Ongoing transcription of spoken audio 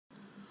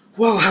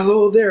Well,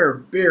 hello there,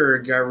 Bear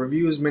Guy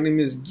Reviews. My name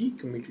is Geek,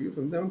 coming to you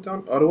from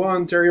downtown Ottawa,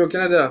 Ontario,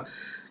 Canada.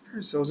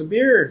 Ourselves a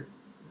beer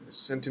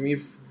sent to me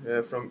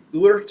from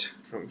Ewart,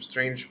 from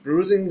Strange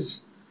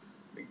Bruisings.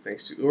 Big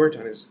thanks to Ewart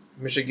on his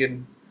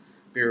Michigan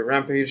beer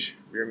rampage,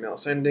 beer mail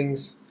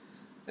sendings.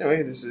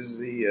 Anyway, this is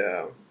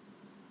this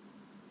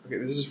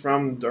is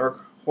from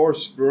Dark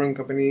Horse Brewing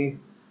Company,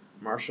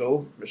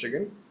 Marshall,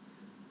 Michigan.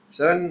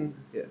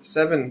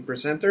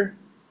 7%er.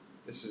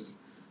 This is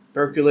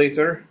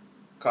Perkulator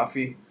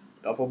coffee.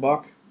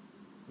 Dopplebock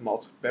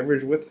malt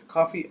beverage with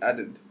coffee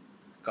added.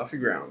 Coffee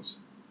grounds.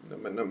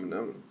 Num num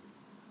num.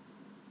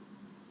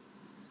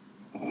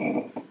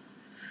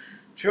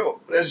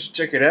 So let's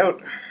check it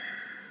out.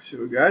 See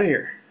what we got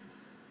here.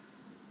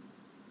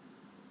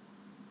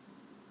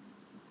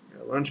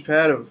 Got a lunch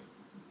pad of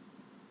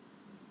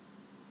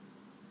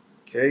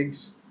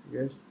kegs, I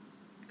guess.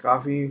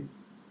 Coffee.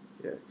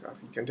 Yeah,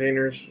 coffee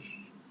containers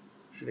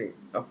shooting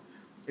up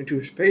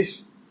into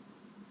space.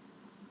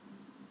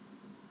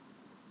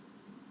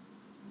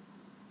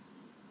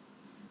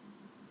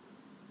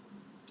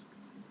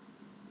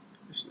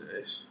 That's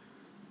nice.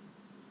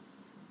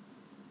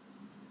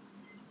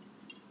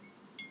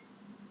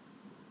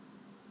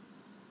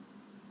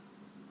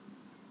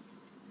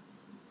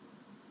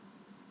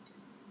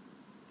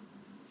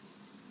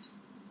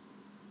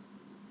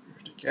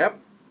 Here's the cap.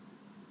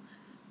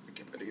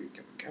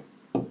 Cap.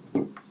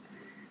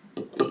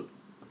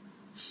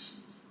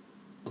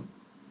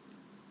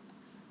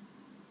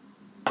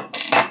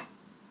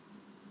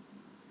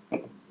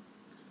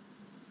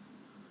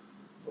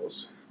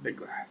 Those big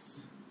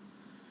glass.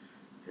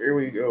 Here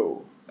we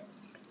go.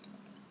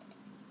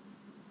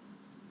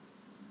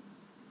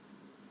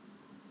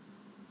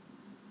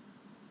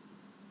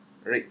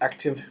 Very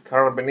active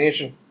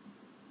carbonation.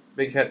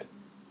 Big hit.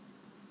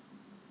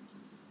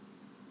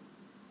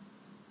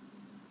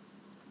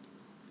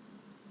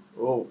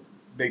 Oh,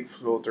 big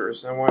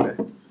floaters. I want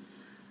to.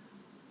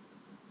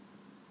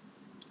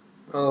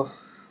 Well,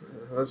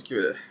 let's give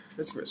it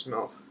a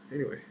smell.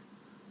 Anyway.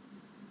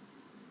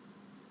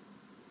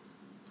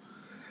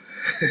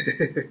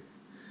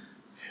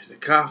 Here's the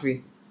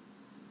coffee.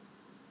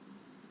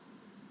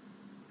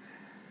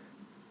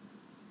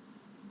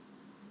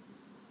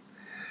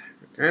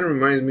 It kind of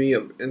reminds me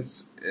of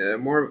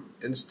more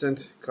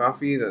instant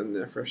coffee than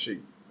the freshly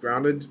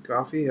grounded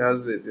coffee. It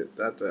has that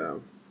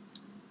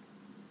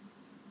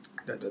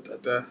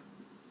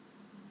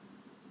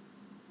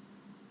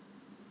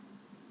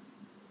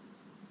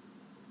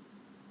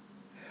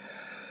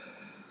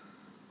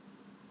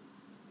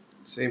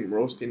same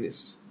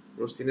roastiness.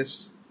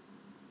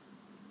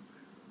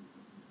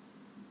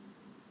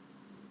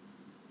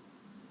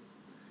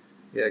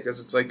 Yeah, because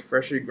it's like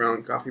freshly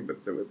ground coffee,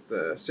 but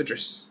with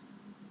citrus.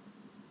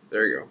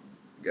 There you go.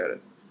 Got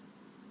it.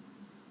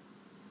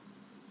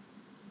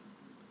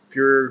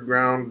 Pure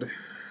ground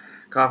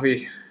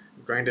coffee,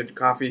 grinded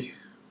coffee,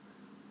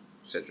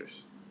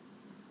 citrus.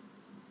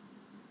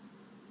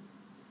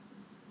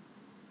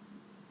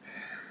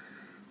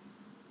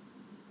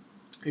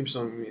 Maybe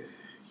some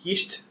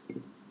yeast.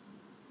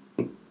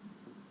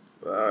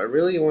 I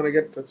really want to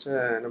get what's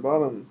in the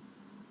bottom,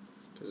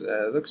 because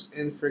it looks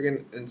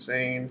friggin'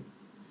 insane.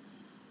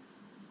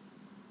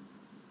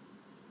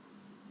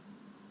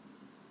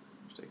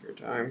 Just take your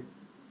time.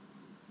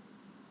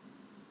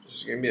 This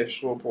is gonna be a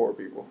slow pour,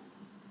 people.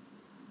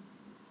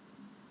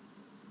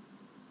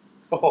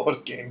 Oh,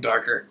 it's getting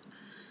darker.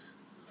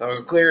 That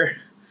was clear.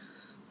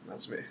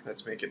 Let's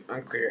make it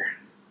unclear.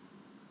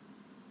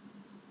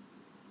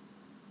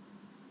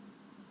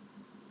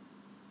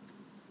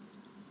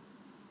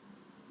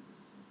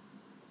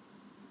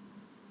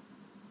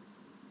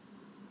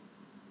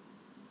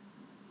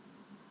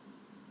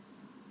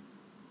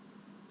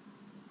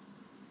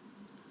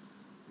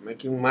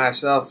 Making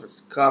myself a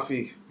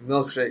coffee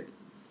milkshake.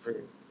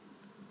 Friggin'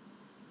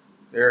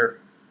 there.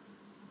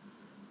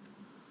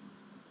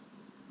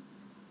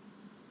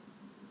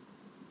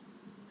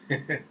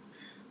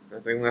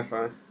 Nothing left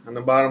on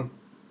the bottom.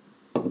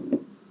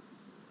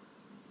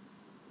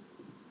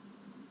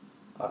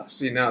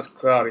 See, now it's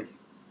cloudy.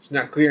 It's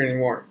not clear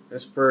anymore.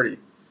 It's pretty.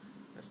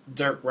 It's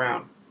dark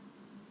brown.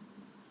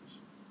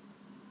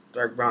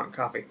 Dark brown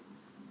coffee.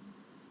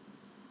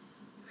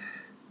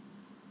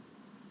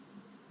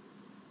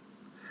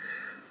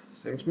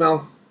 Same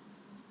smell.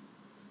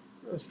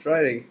 Let's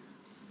try to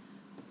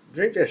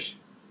drink this.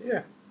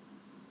 Yeah.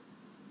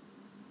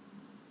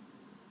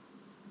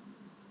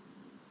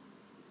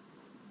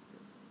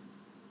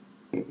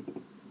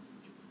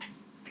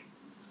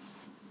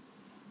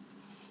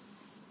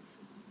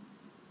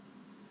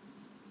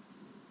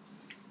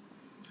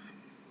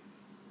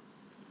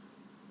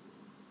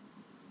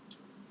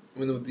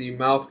 With the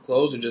mouth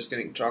closed, you're just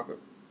getting chocolate.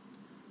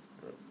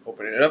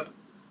 Opening it up,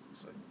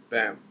 it's like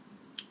bam.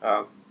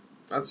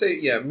 I'd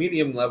say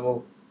medium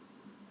level,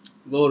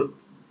 low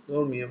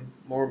medium,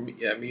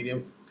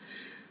 medium.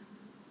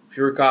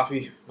 Pure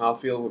coffee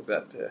mouthfeel with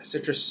that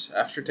citrus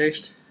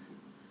aftertaste.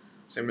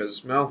 Same as the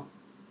smell.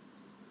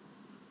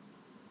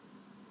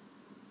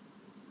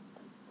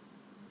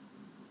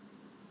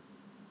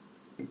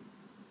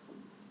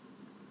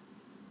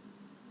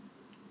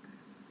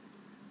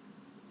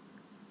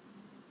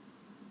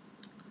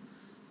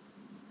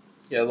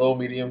 Yeah, low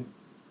medium.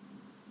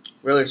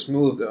 Really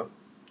smooth though.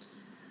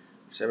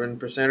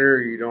 7%er,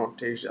 you don't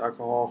taste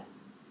alcohol.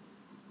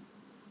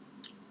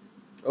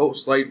 Oh,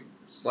 slight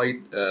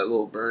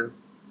little burn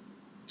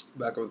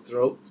back of the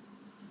throat.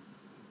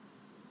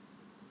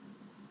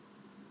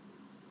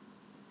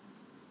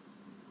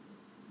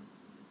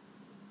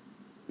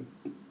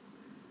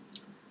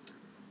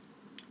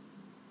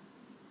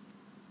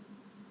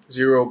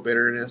 Zero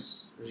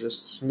bitterness. It's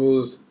just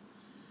smooth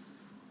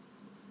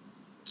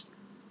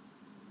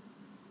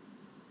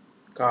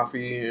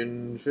coffee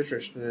and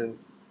citrus, and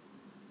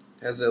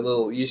has a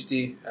little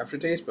yeasty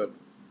aftertaste, but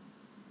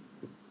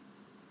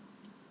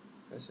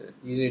that's it.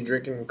 Easy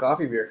drinking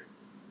coffee beer.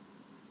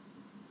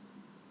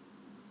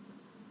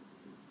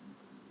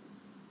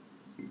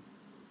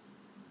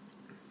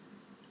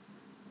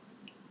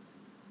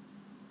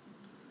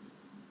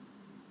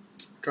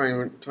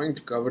 Trying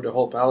to cover the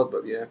whole palate,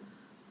 but yeah,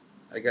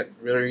 I got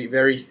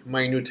very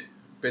minute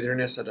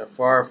bitterness at the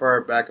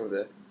far back of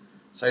the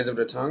sides of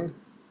the tongue.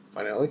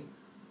 Finally.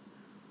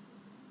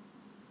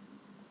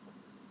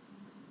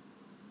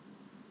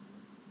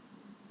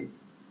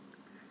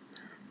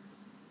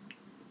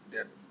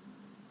 Yeah,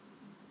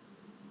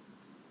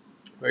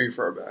 very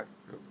far back.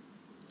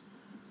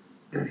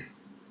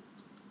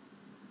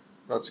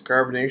 Lots of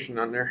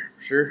carbonation on there,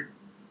 for sure.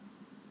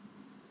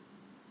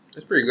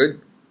 It's pretty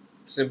good.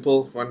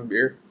 Simple, fun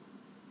beer.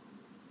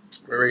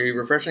 Very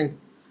refreshing.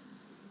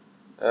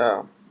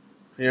 If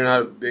you're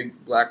not a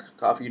big black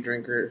coffee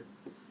drinker,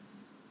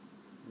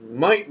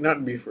 might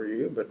not be for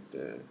you, but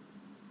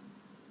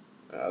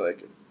I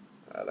like it.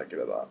 I like it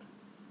a lot.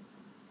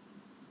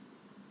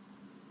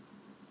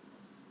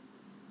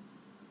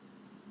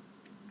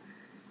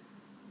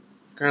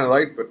 Kind of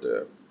light, but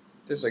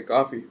tastes like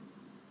coffee.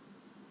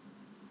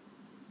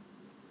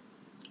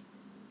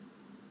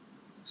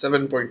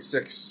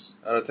 7.6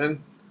 out of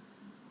 10.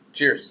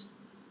 Cheers.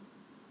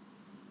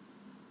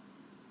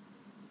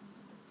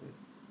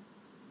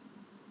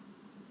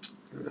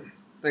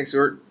 Thanks,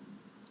 Stuart.